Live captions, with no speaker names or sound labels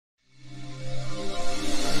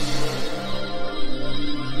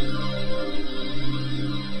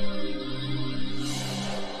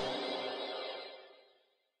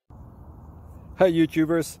Hey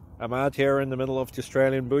YouTubers, I'm out here in the middle of the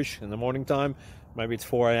Australian bush in the morning time. Maybe it's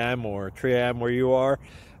 4 a.m. or 3 a.m. where you are.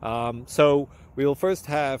 So we will first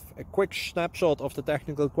have a quick snapshot of the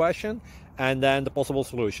technical question and then the possible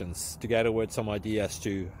solutions, together with some ideas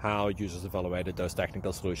to how users evaluated those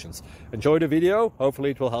technical solutions. Enjoy the video, hopefully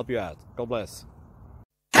it will help you out. God bless.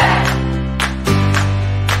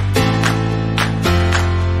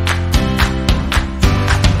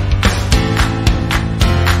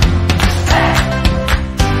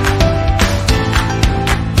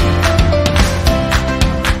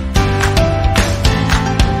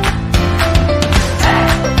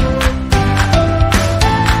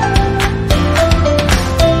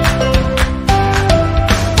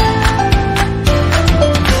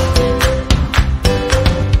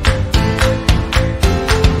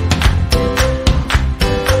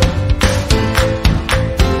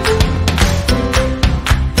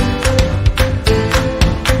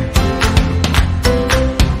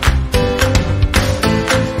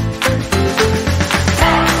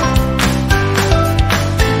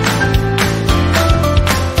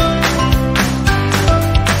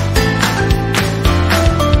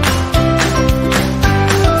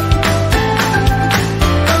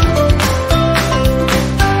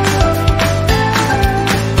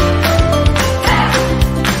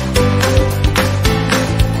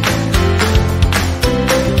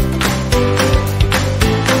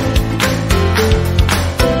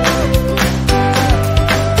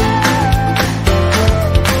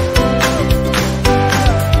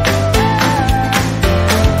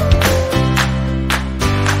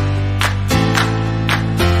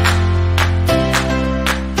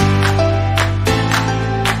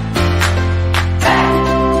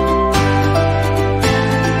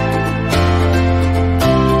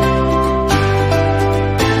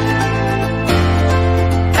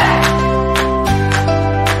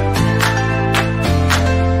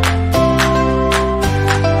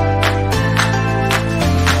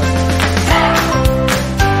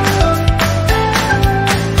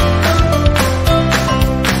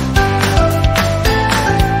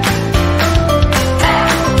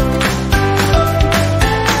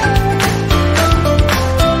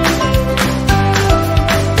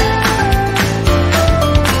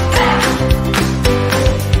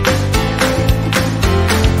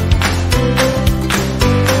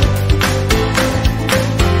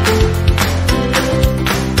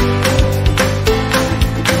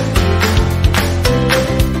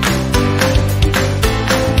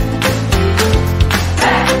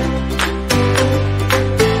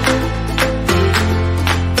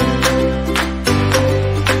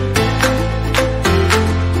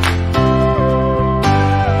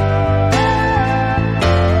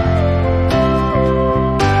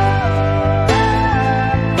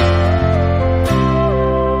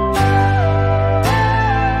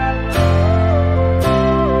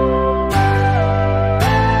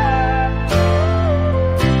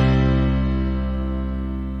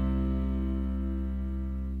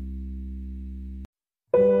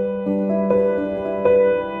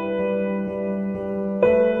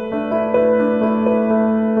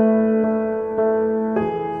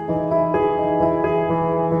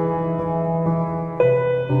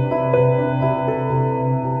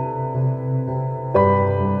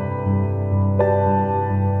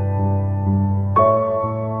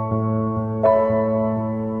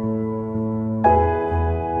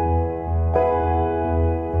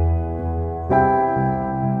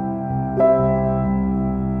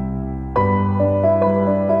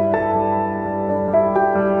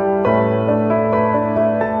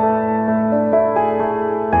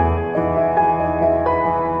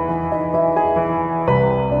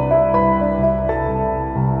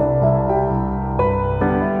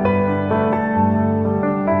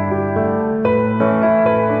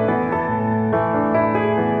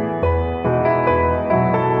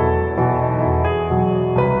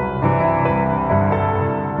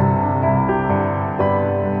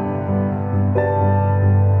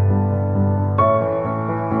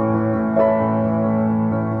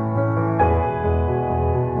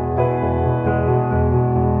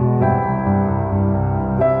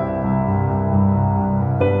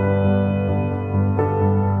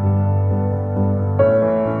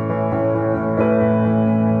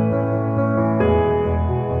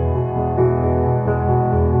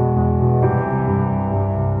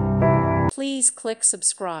 Please click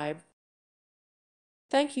subscribe.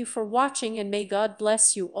 Thank you for watching and may God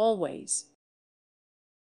bless you always.